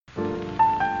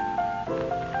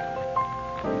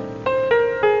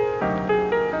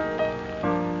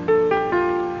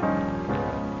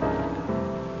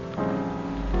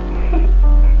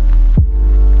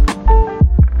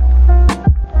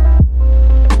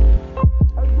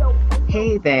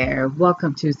Hey there,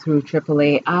 welcome to Through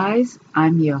AAA Eyes.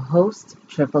 I'm your host,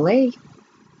 AAA.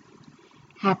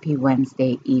 Happy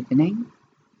Wednesday evening.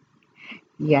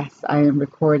 Yes, I am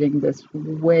recording this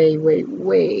way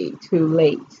too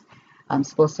late. I'm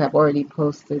supposed to have already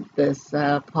posted this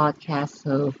podcast,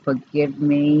 so forgive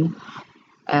me.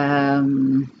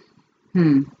 Um,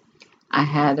 hmm, I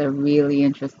had a really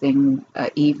interesting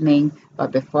evening,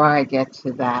 but before I get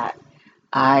to that,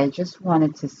 I just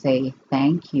wanted to say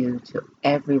thank you to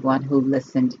everyone who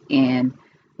listened in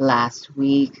last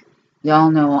week.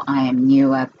 Y'all know I am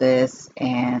new at this,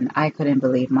 and I couldn't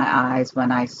believe my eyes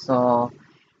when I saw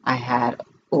I had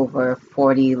over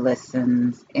 40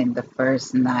 listens in the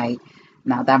first night.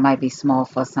 Now, that might be small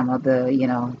for some of the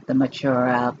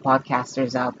mature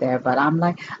podcasters out there, but I'm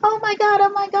like, oh my God, oh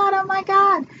my God, oh my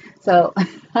God. So,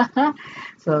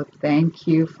 so thank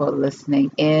you for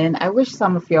listening in. I wish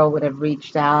some of y'all would have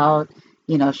reached out,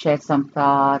 shared some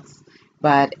thoughts.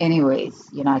 But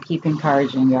anyways, I keep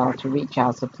encouraging y'all to reach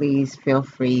out. So please feel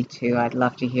free to. I'd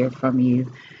love to hear from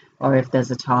you. Or if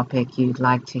there's a topic you'd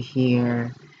like to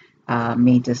hear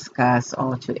me discuss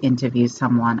or to interview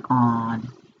someone on,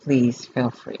 please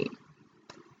feel free.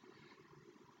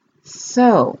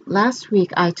 So last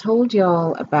week I told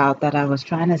y'all about that I was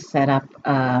trying to set up,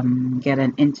 get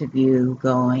an interview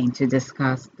going to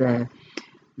discuss the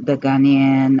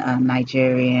Ghanaian,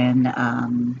 Nigerian,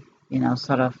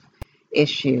 sort of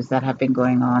issues that have been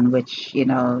going on, which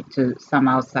to some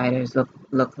outsiders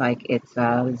look like it's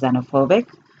xenophobic.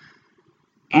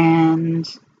 And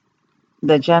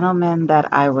the gentleman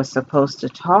that I was supposed to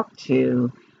talk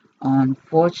to,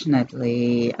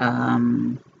 unfortunately,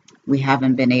 we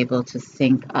haven't been able to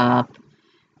sync up.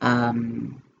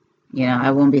 Um,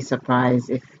 I won't be surprised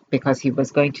if because he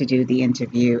was going to do the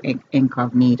interview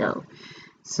incognito.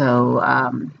 So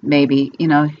maybe,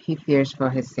 he fears for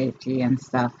his safety and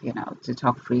stuff, to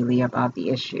talk freely about the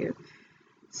issue.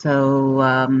 So,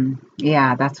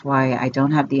 yeah, that's why I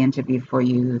don't have the interview for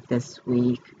you this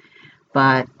week.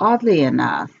 But oddly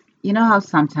enough, you know how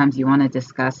sometimes you want to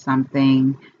discuss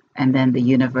something and then the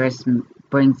universe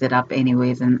brings it up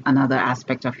anyways in another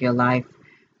aspect of your life?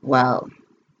 Well,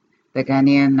 the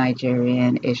Ghanaian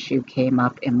Nigerian issue came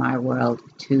up in my world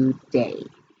today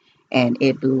and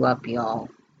it blew up, y'all.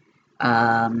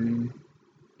 Um,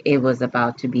 it was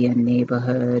about to be a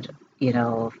neighborhood,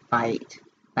 fight,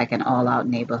 like an all out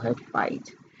neighborhood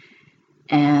fight.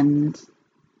 And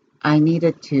I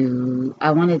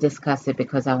want to discuss it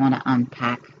because I want to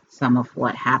unpack some of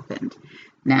what happened.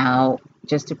 Now,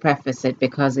 just to preface it,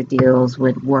 because it deals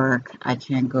with work, I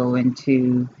can't go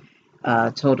into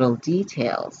total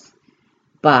details.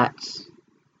 But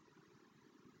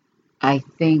I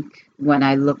think when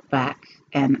I look back,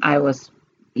 and I was,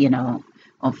 you know,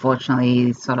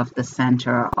 unfortunately, sort of the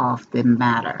center of the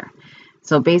matter.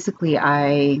 So basically,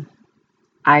 I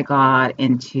got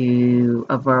into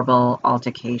a verbal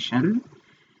altercation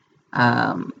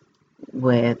um,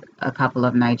 with a couple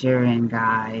of Nigerian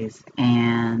guys,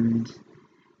 and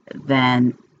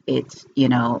then it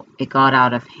got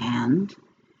out of hand,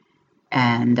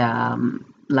 and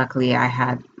luckily I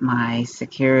had my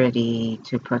security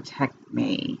to protect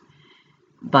me,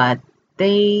 but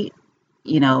they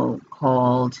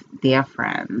called their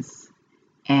friends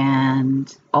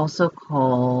and also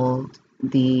called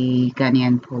the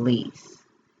Ghanaian police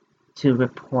to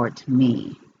report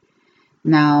me.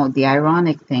 Now, the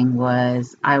ironic thing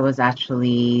was I was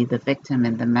actually the victim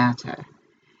in the matter,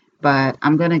 but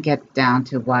I'm going to get down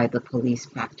to why the police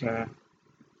factor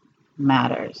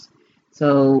matters.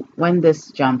 So, when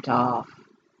this jumped off,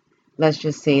 let's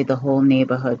just say the whole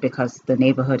neighborhood, because the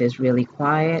neighborhood is really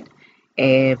quiet,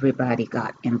 everybody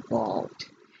got involved.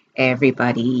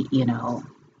 Everybody,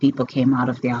 people came out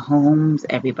of their homes,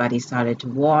 everybody started to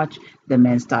watch, the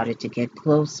men started to get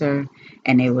closer,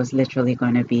 and it was literally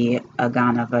going to be a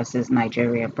Ghana versus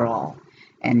Nigeria brawl.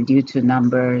 And due to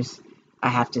numbers, I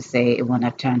have to say it wouldn't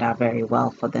have turned out very well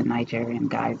for the Nigerian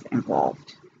guys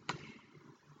involved.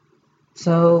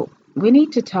 So we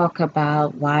need to talk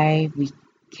about why we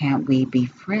can't we be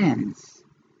friends.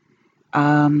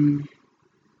 Um,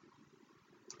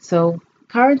 so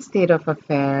current state of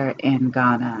affair in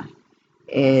Ghana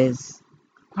is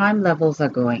crime levels are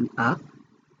going up.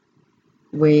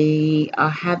 We are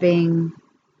having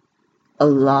a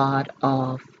lot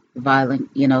of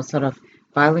violent, sort of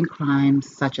violent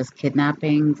crimes such as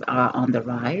kidnappings are on the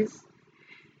rise.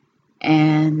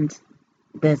 And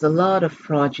there's a lot of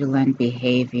fraudulent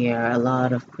behavior, a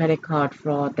lot of credit card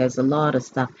fraud. There's a lot of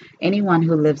stuff. Anyone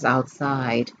who lives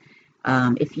outside,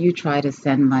 if you try to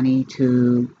send money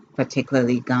to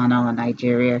particularly Ghana or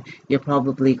Nigeria, you're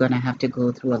probably going to have to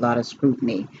go through a lot of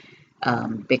scrutiny.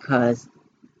 because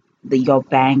your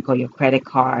bank or your credit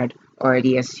card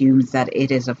already assumes that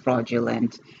it is a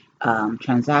fraudulent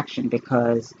transaction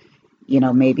because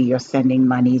maybe you're sending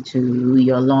money to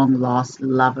your long lost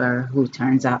lover who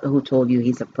told you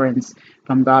he's a prince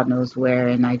from God knows where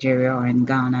in Nigeria or in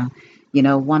Ghana.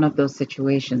 One of those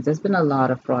situations. There's been a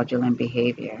lot of fraudulent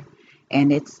behavior,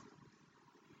 and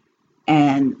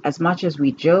as much as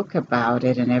we joke about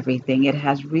it and everything, it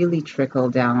has really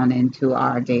trickled down into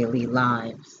our daily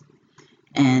lives.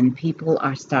 And people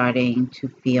are starting to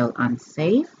feel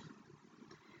unsafe.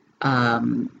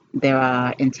 There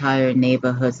are entire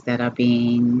neighborhoods that are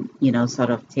being, sort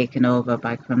of taken over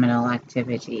by criminal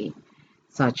activity,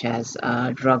 such as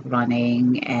drug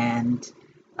running and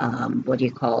what do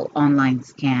you call online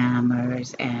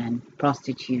scammers and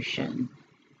prostitution.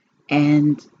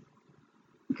 And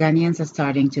Ghanaians are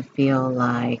starting to feel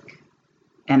like,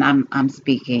 and I'll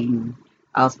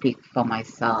speak for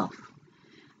myself,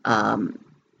 um,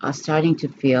 are starting to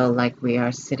feel like we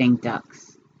are sitting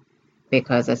ducks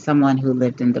because as someone who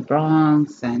lived in the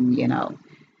Bronx and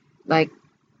like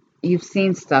you've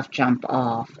seen stuff jump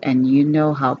off and you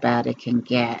know how bad it can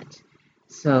get.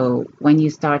 So when you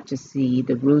start to see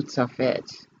the roots of it,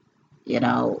 you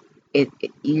know,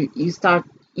 you start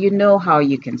how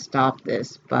you can stop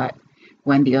this, but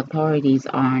when the authorities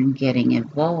aren't getting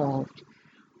involved,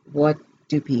 what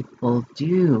do people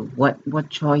do? What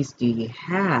choice do you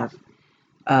have?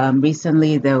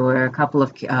 Recently, there were a couple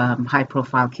of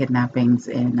high-profile kidnappings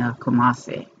in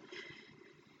Kumasi.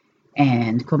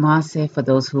 And Kumasi, for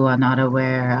those who are not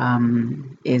aware,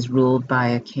 is ruled by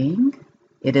a king.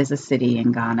 It is a city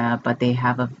in Ghana, but they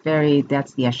have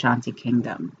that's the Ashanti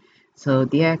Kingdom. So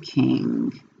their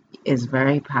king is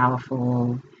very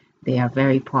powerful. They are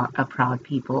a proud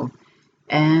people.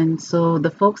 And so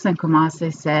the folks in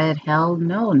Kumasi said, hell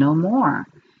no, no more.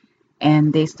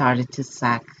 And they started to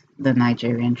sack the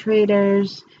Nigerian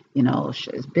traders,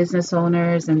 business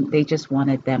owners, and they just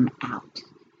wanted them out.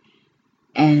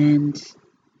 And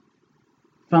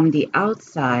from the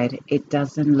outside, it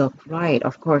doesn't look right.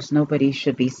 Of course, nobody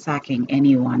should be sacking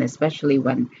anyone, especially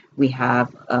when we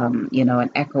have, an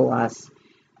ECOWAS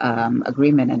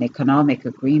agreement, an economic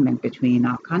agreement between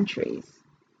our countries.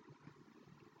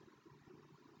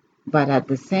 But at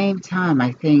the same time,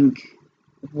 I think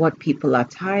what people are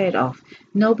tired of,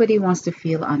 nobody wants to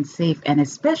feel unsafe, and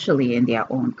especially in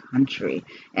their own country,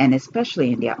 and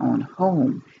especially in their own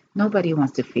home, nobody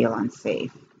wants to feel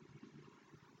unsafe.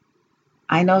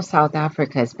 I know South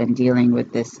Africa has been dealing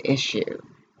with this issue.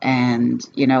 And,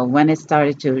 when it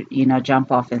started to,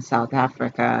 jump off in South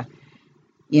Africa,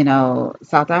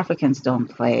 South Africans don't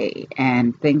play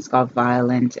and things got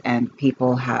violent and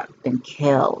people have been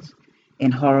killed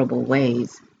in horrible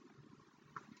ways.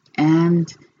 And,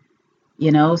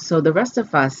 so the rest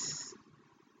of us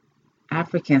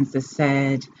Africans just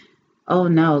said, oh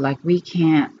no, like we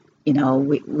can't,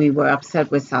 we were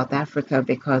upset with South Africa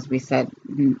because we said,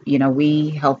 we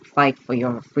helped fight for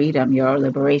your freedom, your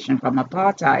liberation from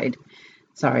apartheid.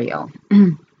 Sorry, y'all.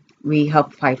 We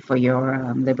helped fight for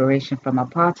your liberation from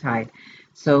apartheid.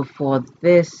 So for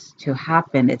this to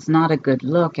happen, it's not a good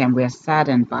look and we're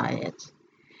saddened by it.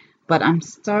 But I'm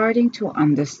starting to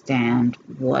understand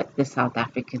what the South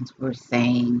Africans were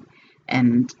saying.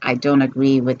 And I don't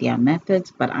agree with their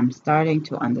methods, but I'm starting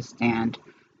to understand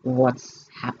what's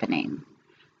happening.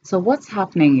 So what's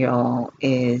happening, y'all,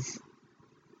 is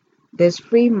there's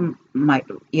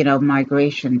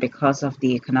migration because of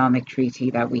the economic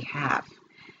treaty that we have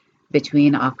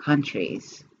between our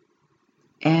countries.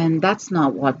 And that's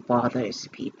not what bothers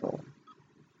people.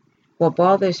 What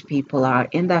bothers people are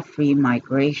in that free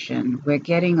migration, we're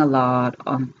getting a lot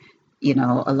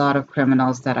of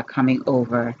criminals that are coming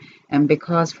over. And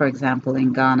because, for example,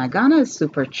 in Ghana is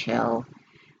super chill.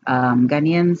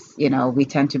 Ghanaians, we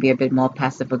tend to be a bit more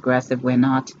passive aggressive. We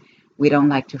don't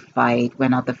like to fight. We're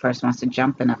not the first ones to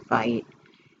jump in a fight.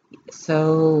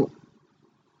 So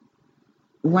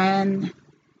when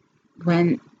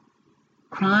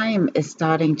crime is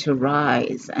starting to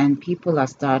rise and people are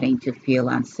starting to feel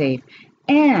unsafe,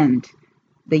 and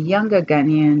the younger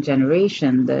Ghanaian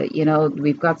generation,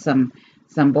 we've got some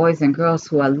boys and girls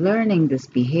who are learning this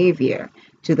behavior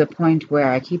to the point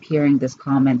where I keep hearing this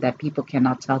comment that people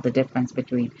cannot tell the difference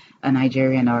between a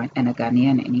Nigerian and a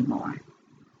Ghanaian anymore,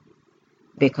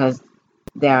 because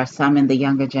there are some in the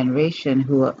younger generation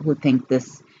who think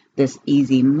this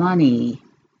easy money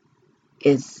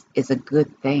is a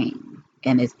good thing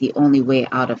and is the only way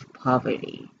out of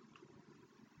poverty.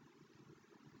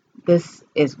 This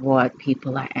is what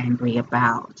people are angry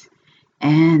about.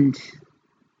 And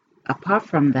apart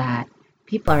from that,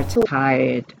 people are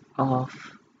tired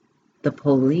of the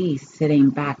police sitting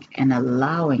back and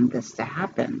allowing this to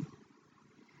happen.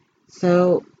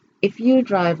 So if you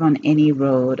drive on any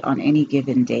road on any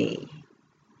given day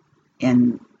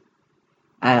in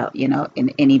in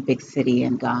any big city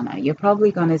in Ghana, you're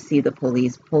probably going to see the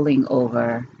police pulling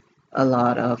over a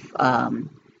lot of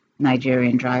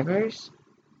Nigerian drivers.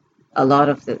 A lot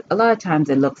of times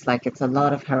it looks like it's a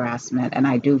lot of harassment, and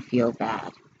I do feel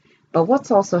bad. But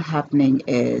what's also happening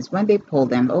is when they pull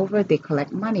them over, they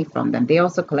collect money from them. They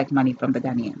also collect money from the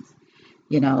Ghanaians,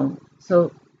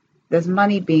 So there's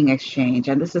money being exchanged,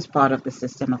 and this is part of the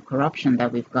system of corruption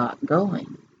that we've got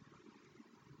going.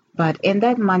 But in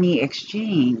that money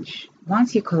exchange,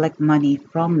 once you collect money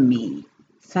from me,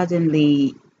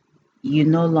 suddenly you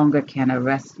no longer can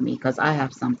arrest me because I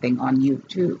have something on you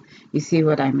too. You see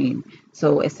what I mean?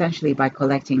 So essentially, by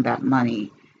collecting that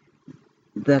money,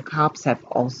 the cops have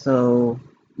also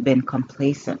been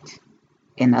complacent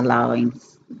in allowing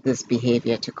this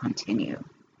behavior to continue.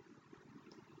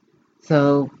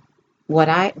 So what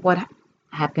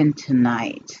happened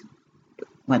tonight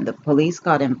when the police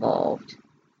got involved,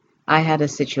 I had a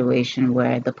situation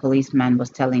where the policeman was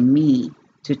telling me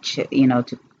to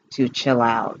to chill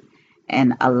out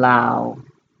and allow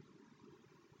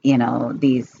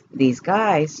these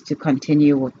guys to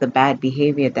continue with the bad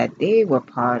behavior that they were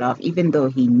part of, even though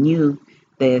he knew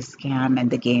the scam and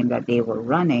the game that they were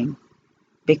running,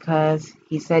 because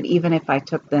he said even if I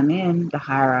took them in, the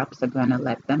higher ups are going to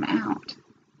let them out.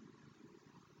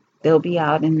 They'll be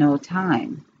out in no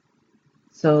time.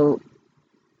 So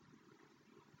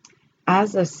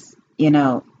as a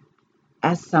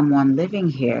as someone living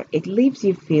here, it leaves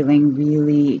you feeling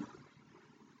really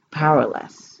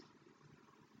powerless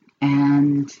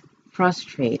and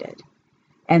frustrated.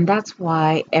 And that's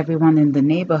why everyone in the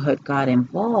neighborhood got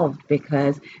involved,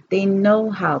 because they know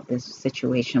how this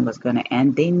situation was going to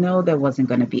end. They know there wasn't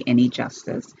going to be any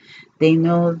justice. They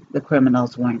know the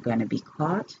criminals weren't going to be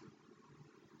caught.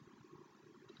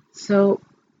 So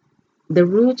the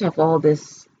root of all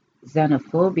this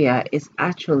xenophobia is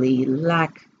actually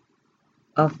lack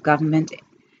of government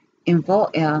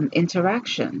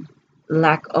interaction,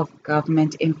 lack of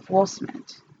government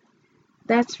enforcement.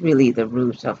 That's really the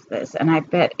root of this. And I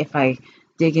bet if I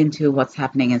dig into what's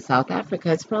happening in South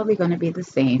Africa, it's probably going to be the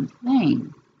same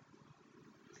thing.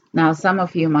 Now, some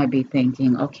of you might be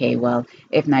thinking, okay, well,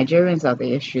 if Nigerians are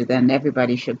the issue, then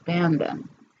everybody should ban them.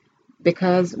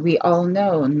 Because we all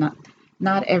know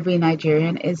not every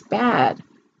Nigerian is bad.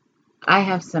 I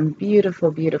have some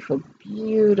beautiful, beautiful,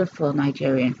 beautiful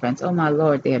Nigerian friends. Oh my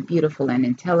Lord, they are beautiful and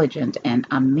intelligent and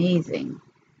amazing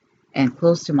and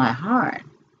close to my heart.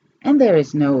 And there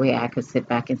is no way I could sit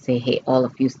back and say, hey, all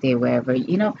of you stay wherever.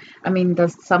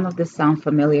 Does some of this sound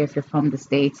familiar if you're from the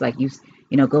States? Like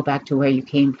go back to where you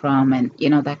came from, and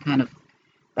that kind of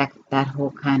that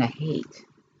whole kind of hate.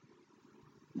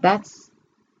 That's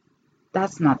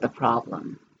not the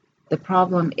problem. The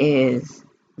problem is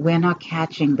we're not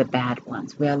catching the bad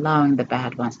ones. We're allowing the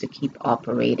bad ones to keep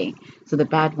operating. So the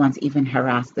bad ones even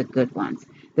harass the good ones.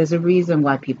 There's a reason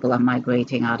why people are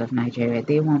migrating out of Nigeria.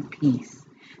 They want peace.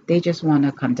 They just want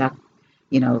to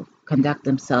conduct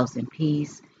themselves in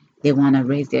peace. They want to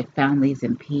raise their families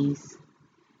in peace.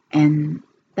 And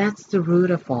that's the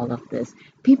root of all of this.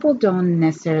 People don't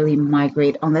necessarily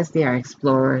migrate unless they are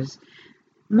explorers.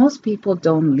 Most people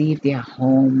don't leave their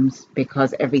homes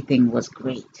because everything was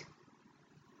great.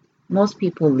 Most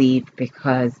people leave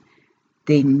because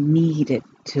they needed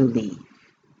to leave.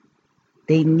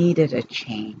 They needed a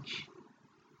change.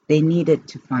 They needed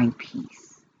to find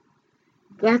peace.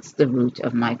 That's the root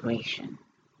of migration.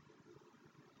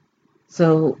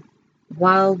 So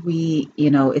while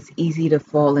it's easy to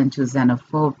fall into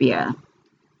xenophobia,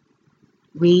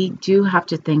 we do have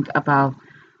to think about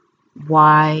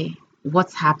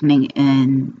what's happening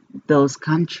in those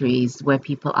countries where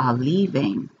people are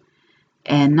leaving,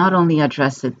 and not only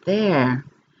address it there,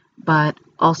 but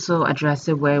also address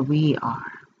it where we are.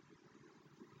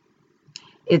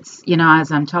 It's,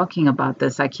 as I'm talking about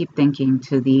this, I keep thinking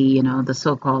to the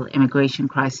so-called immigration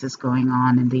crisis going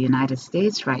on in the United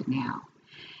States right now.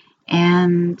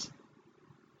 And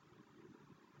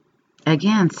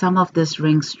again, some of this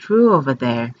rings true over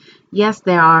there. Yes,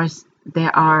 there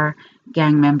are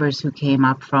gang members who came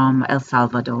up from El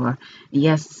Salvador.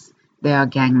 Yes, there are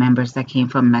gang members that came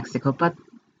from Mexico, but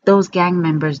those gang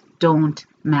members don't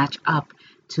match up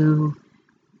to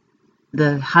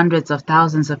the hundreds of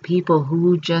thousands of people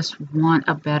who just want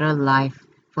a better life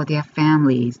for their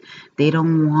families. They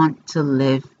don't want to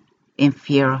live in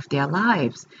fear of their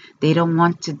lives. They don't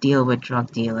want to deal with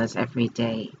drug dealers every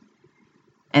day.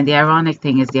 And the ironic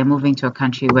thing is they're moving to a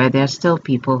country where there's still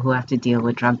people who have to deal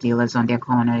with drug dealers on their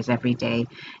corners every day.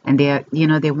 And they're,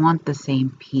 they want the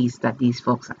same peace that these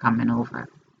folks are coming over.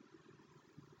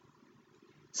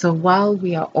 So while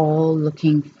we are all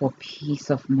looking for peace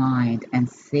of mind and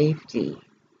safety,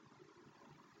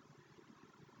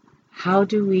 how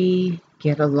do we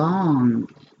get along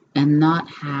and not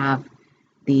have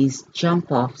these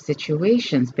jump off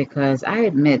situations? Because I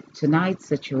admit tonight's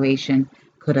situation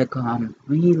could have gone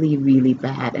really, really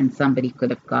bad and somebody could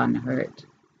have gotten hurt,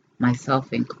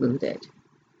 myself included.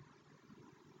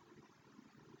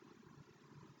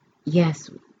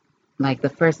 Yes, like the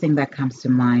first thing that comes to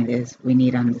mind is we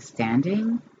need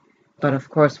understanding. But of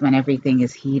course, when everything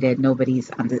is heated,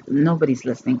 nobody's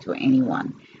listening to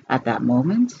anyone at that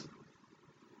moment.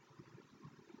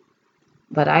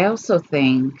 But I also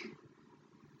think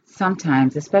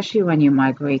sometimes, especially when you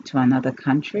migrate to another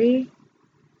country,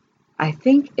 I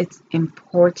think it's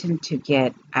important to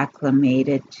get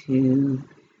acclimated to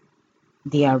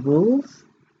their rules,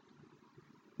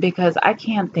 because I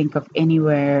can't think of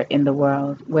anywhere in the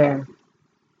world where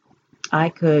I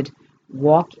could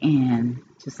walk in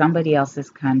to somebody else's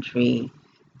country,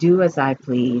 do as I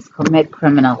please, commit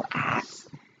criminal acts,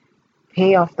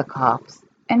 pay off the cops,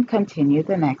 and continue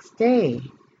the next day.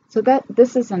 So that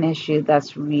this is an issue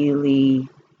that's really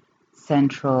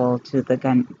central to the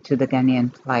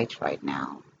Ghanaian plight right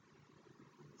now.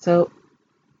 So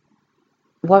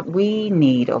what we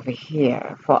need over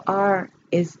here for our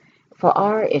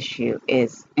issue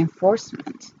is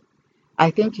enforcement.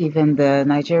 I think even the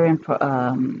Nigerian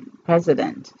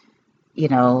president,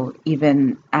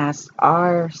 even asked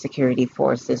our security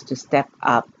forces to step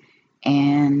up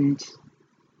and,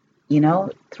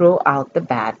 throw out the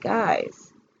bad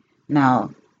guys.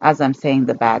 Now, as I'm saying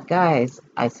the bad guys,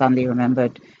 I suddenly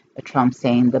remembered Trump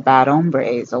saying the bad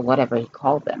hombres or whatever he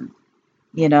called them.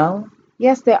 You know,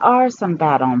 yes, there are some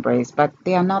bad hombres, but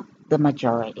they are not the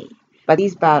majority. But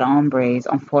these bad hombres,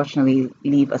 unfortunately,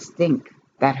 leave a stink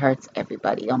that hurts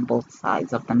everybody on both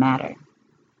sides of the matter.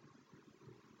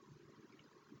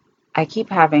 I keep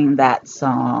having that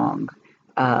song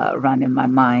run in my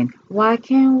mind. Why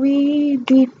can't we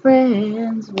be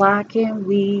friends? Why can't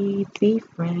we be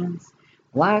friends?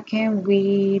 Why can't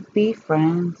we be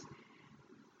friends?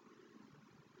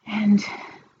 And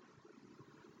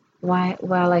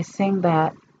while I sing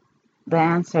that, the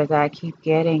answer that I keep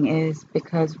getting is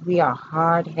because we are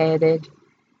hard headed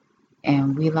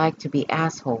and we like to be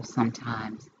assholes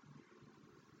sometimes.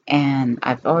 And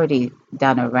I've already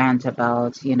done a rant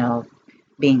about,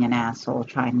 being an asshole,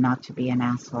 trying not to be an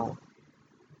asshole.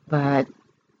 But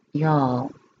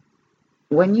y'all,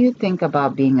 when you think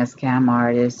about being a scam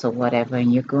artist or whatever,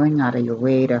 and you're going out of your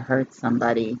way to hurt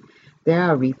somebody, there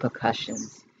are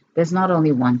repercussions. There's not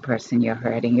only one person you're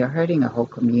hurting a whole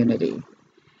community.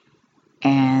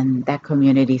 And that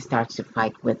community starts to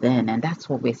fight within. And that's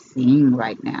what we're seeing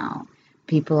right now.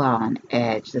 People are on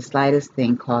edge. The slightest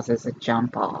thing causes a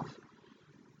jump off.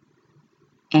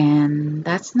 And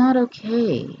that's not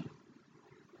okay.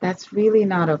 That's really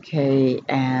not okay.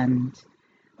 And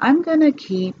I'm going to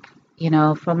keep,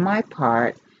 from my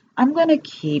part, I'm going to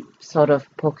keep sort of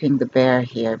poking the bear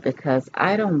here because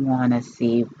I don't want to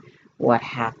see what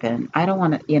happened. I don't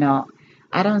want to,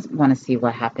 I don't want to see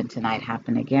what happened tonight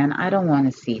happen again. I don't want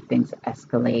to see things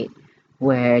escalate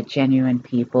where genuine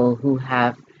people who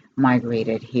have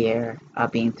migrated here are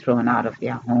being thrown out of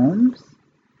their homes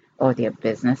or their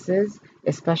businesses,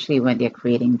 especially when they're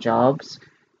creating jobs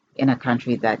in a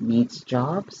country that needs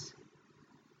jobs.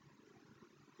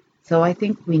 So I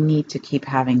think we need to keep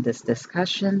having this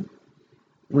discussion.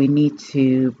 We need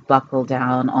to buckle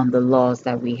down on the laws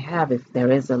that we have. If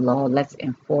there is a law, let's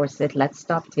enforce it. Let's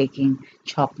stop taking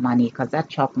chop money because that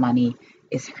chop money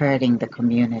is hurting the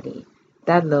community.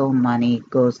 That little money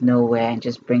goes nowhere and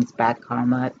just brings bad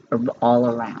karma all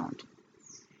around.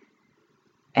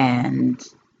 And,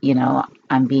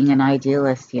 I'm being an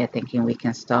idealist here thinking we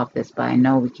can stop this, but I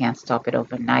know we can't stop it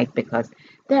overnight because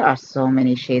there are so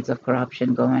many shades of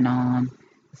corruption going on.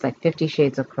 It's like 50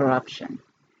 shades of corruption.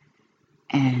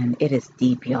 And it is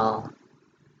deep, y'all.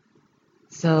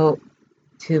 So,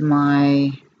 to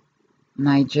my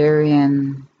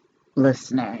Nigerian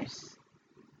listeners,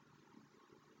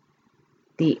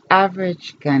 the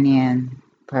average Ghanaian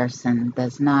person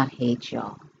does not hate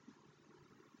y'all.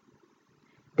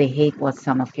 They hate what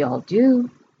some of y'all do,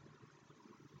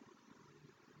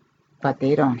 but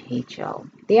they don't hate y'all.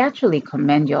 They actually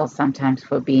commend y'all sometimes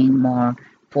for being more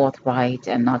forthright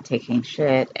and not taking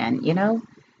shit, and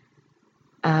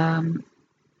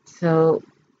so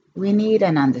we need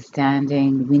an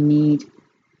understanding. We need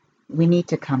we need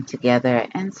to come together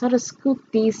and sort of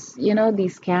scoop these,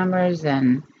 these scammers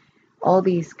and all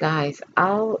these guys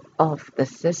out of the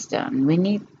system. We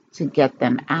need to get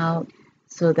them out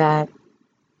so that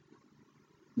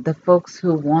the folks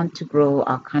who want to grow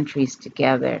our countries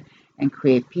together and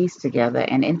create peace together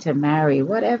and intermarry,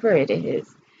 whatever it is,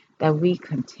 that we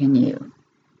continue.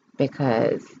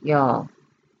 Because, y'all,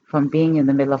 from being in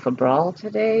the middle of a brawl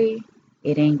today,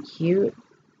 it ain't cute.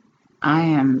 I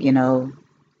am,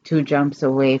 2 jumps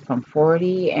away from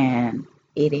 40, and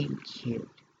it ain't cute.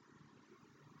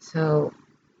 So,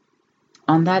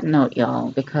 on that note,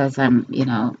 y'all, because I'm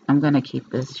going to keep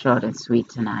this short and sweet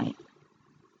tonight,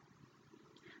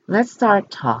 let's start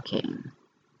talking.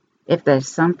 If there's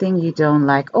something you don't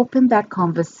like, open that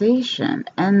conversation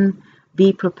and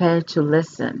be prepared to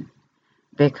listen,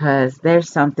 because there's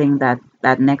something that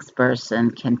that next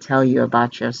person can tell you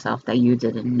about yourself that you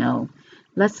didn't know.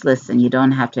 Let's listen. You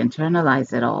don't have to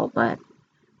internalize it all, but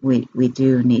we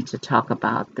do need to talk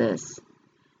about this,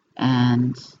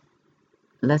 and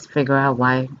let's figure out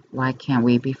why can't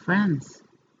we be friends.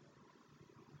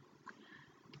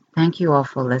 Thank you all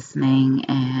for listening,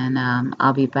 and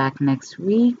I'll be back next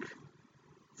week.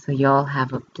 So y'all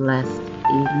have a blessed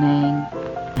evening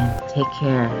and take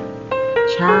care.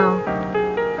 Ciao.